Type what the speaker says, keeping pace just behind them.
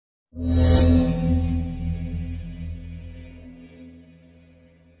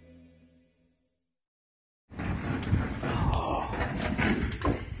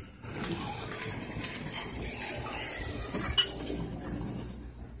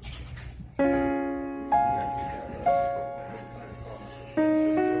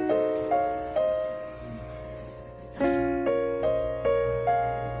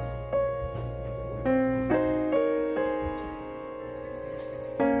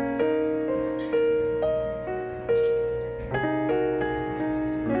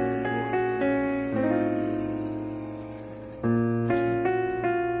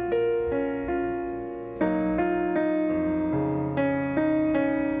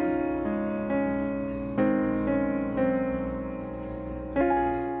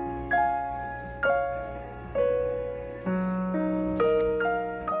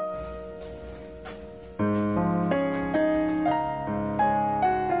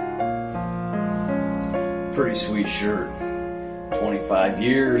Pretty sweet shirt. 25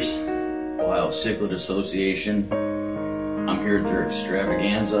 years, Ohio Cichlid Association. I'm here at their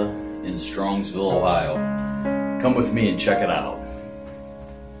extravaganza in Strongsville, Ohio. Come with me and check it out.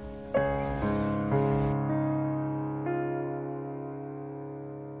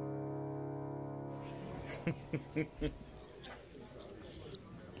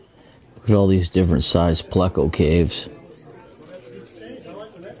 Look at all these different size pleco caves.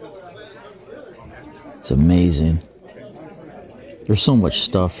 It's amazing. There's so much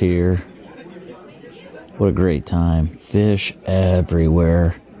stuff here. What a great time. Fish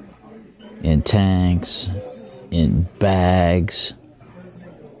everywhere. In tanks, in bags.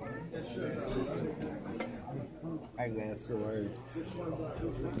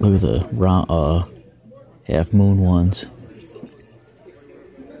 Look at the round, half moon ones.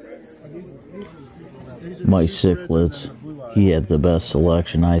 My cichlids. He had the best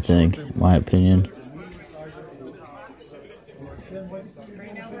selection, I think, in my opinion.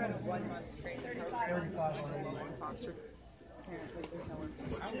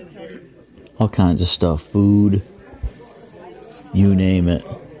 All kinds of stuff, food, you name it.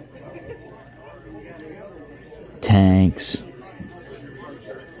 Tanks,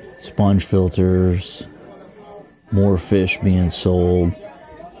 sponge filters, more fish being sold.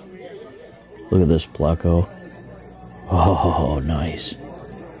 Look at this pleco. Oh, nice.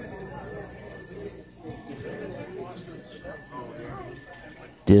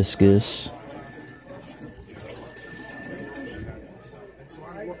 Discus.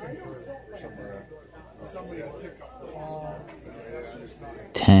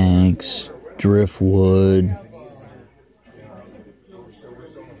 Tanks, driftwood.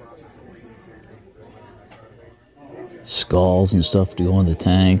 Skulls and stuff to go in the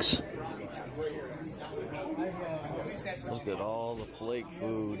tanks. Look at all the flake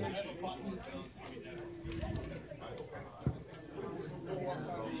food.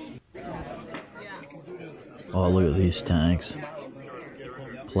 Oh, look at these tanks.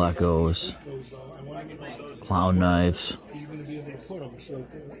 Plecos. Clown knives.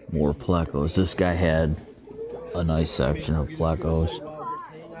 More plecos. This guy had a nice section of plecos.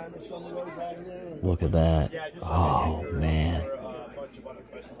 Look at that. Oh, man.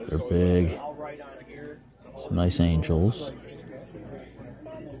 They're big. Some nice angels.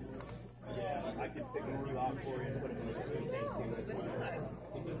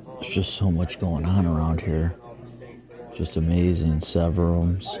 There's just so much going on around here. Just amazing.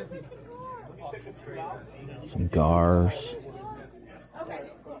 Severums. Some gars.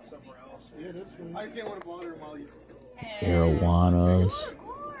 Arowanas.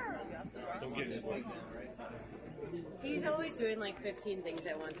 He's always doing like 15 things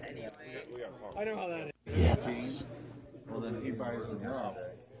at once anyway. I know how that is. Yes. Well, then he buys them up.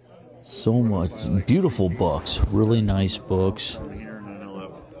 So much. Beautiful books. Really nice books.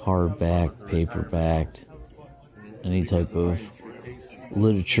 Hardback, paperbacked. Any type of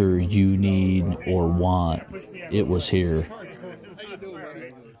literature you need or want, it was here.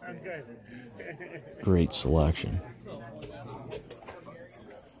 Great selection.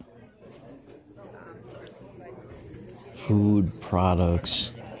 Food,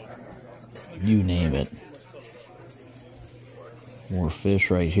 products, you name it. More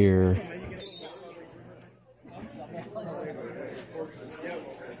fish right here.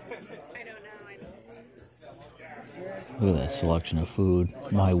 Look at that selection of food.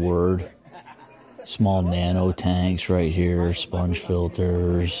 My word. Small nano tanks right here. Sponge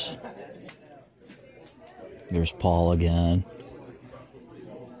filters. There's Paul again.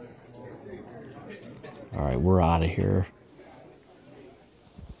 Alright, we're out of here.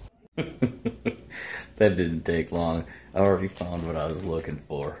 That didn't take long. I already found what I was looking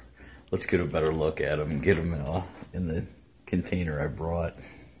for. Let's get a better look at them and get them in the container I brought.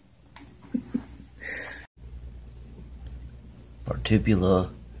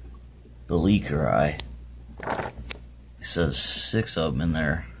 Partipula bellickeri. It says 6 of them in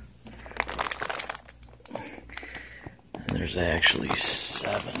there. And there's actually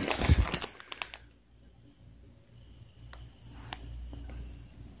 7.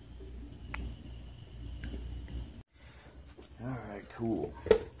 Alright, cool.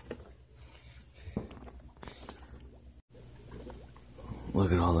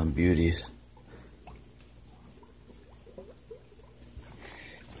 Look at all them beauties.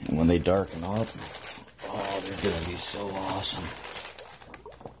 And when they darken up, oh, they're gonna be so awesome.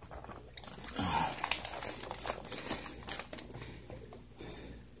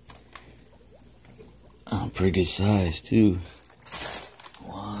 Oh, pretty good size too.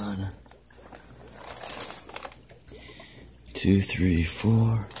 1, 2, 3,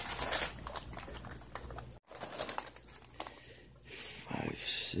 4, 5,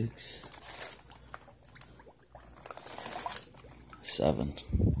 6, 7.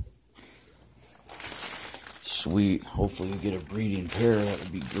 Sweet. Hopefully we get a breeding pair. That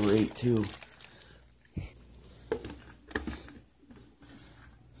would be great too.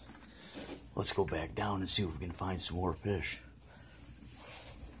 Let's go back down and see if we can find some more fish.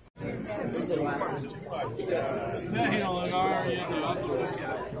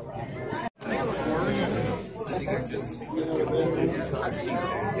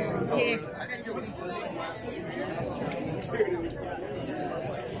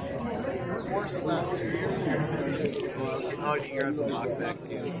 Oh, you grab some box back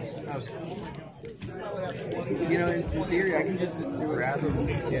too. You know, in theory, I can just grab them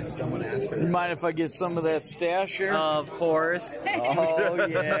if someone asks for it. You mind if I get some of that stash here? Of course. Oh,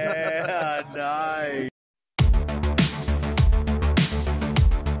 yeah. Nice.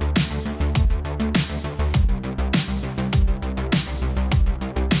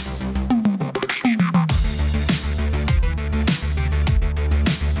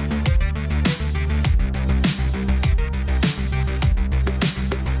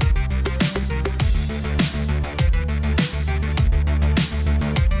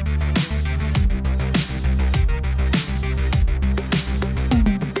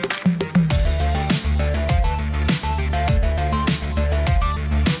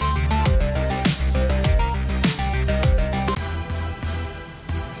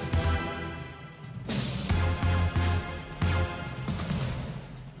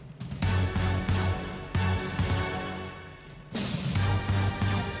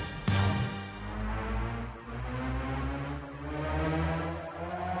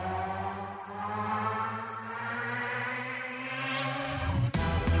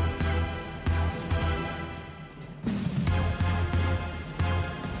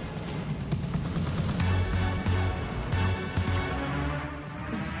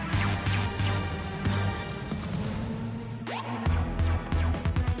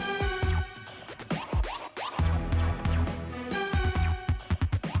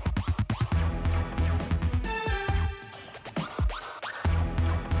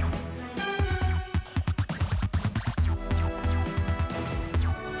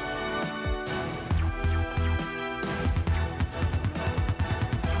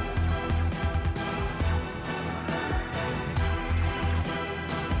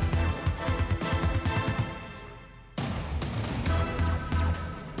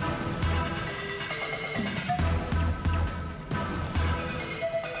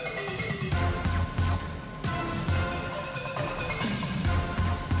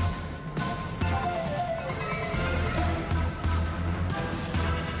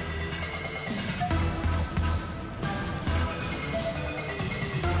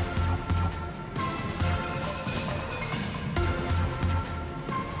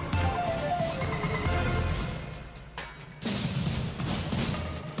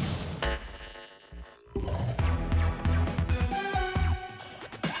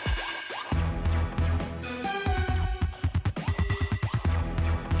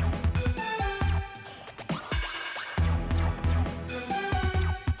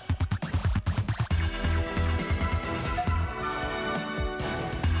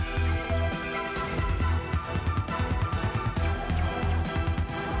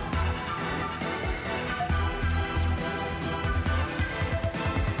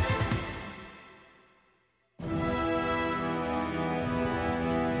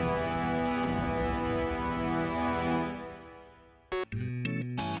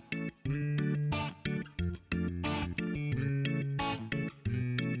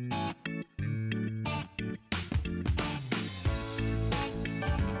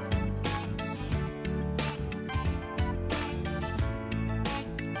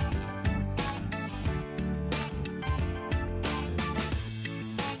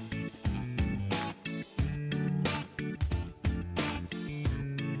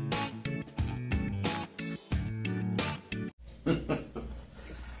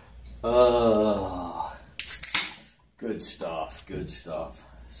 Good stuff, good stuff.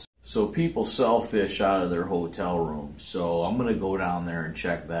 So people sell fish out of their hotel room, so I'm gonna go down there and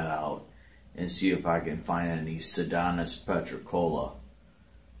check that out and see if I can find any Sedanus petricola.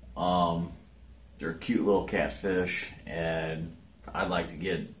 They're cute little catfish, and I'd like to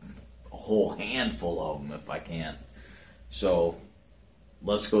get a whole handful of them if I can. So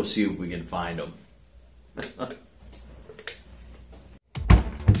let's go see if we can find them.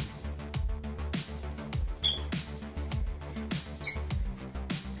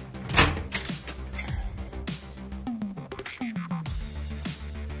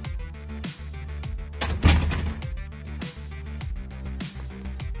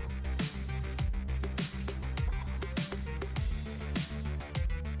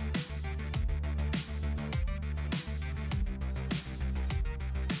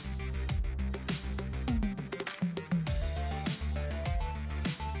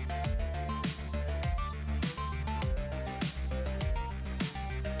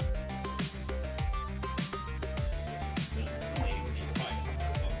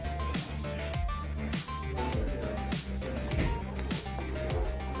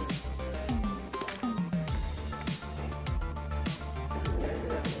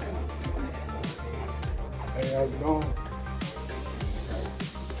 Hey, how's it going?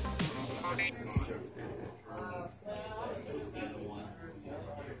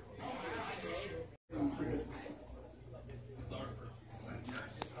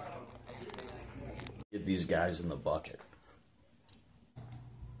 Get these guys in the bucket.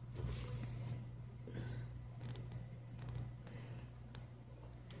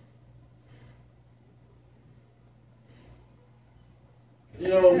 You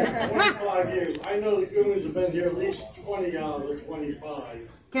know, 25 years. I know the goons have been here at least 20 out of the 25. Okay,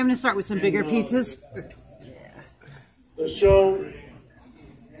 I'm going to start with some bigger pieces. The show,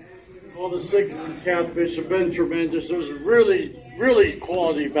 all the sixes and catfish have been tremendous. There's really, really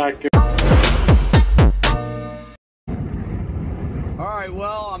quality back there. Alright,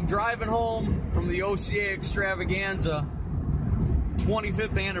 well, I'm driving home from the OCA extravaganza.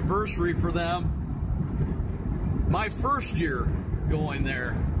 25th anniversary for them. My first year going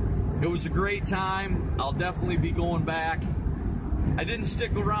there. It was a great time. I'll definitely be going back. I didn't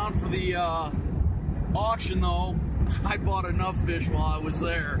stick around for the auction though. I bought enough fish while I was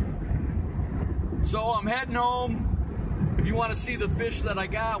there. So I'm heading home. If you want to see the fish that I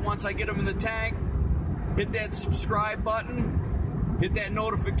got once I get them in the tank, hit that subscribe button, hit that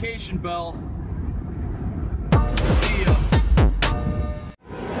notification bell,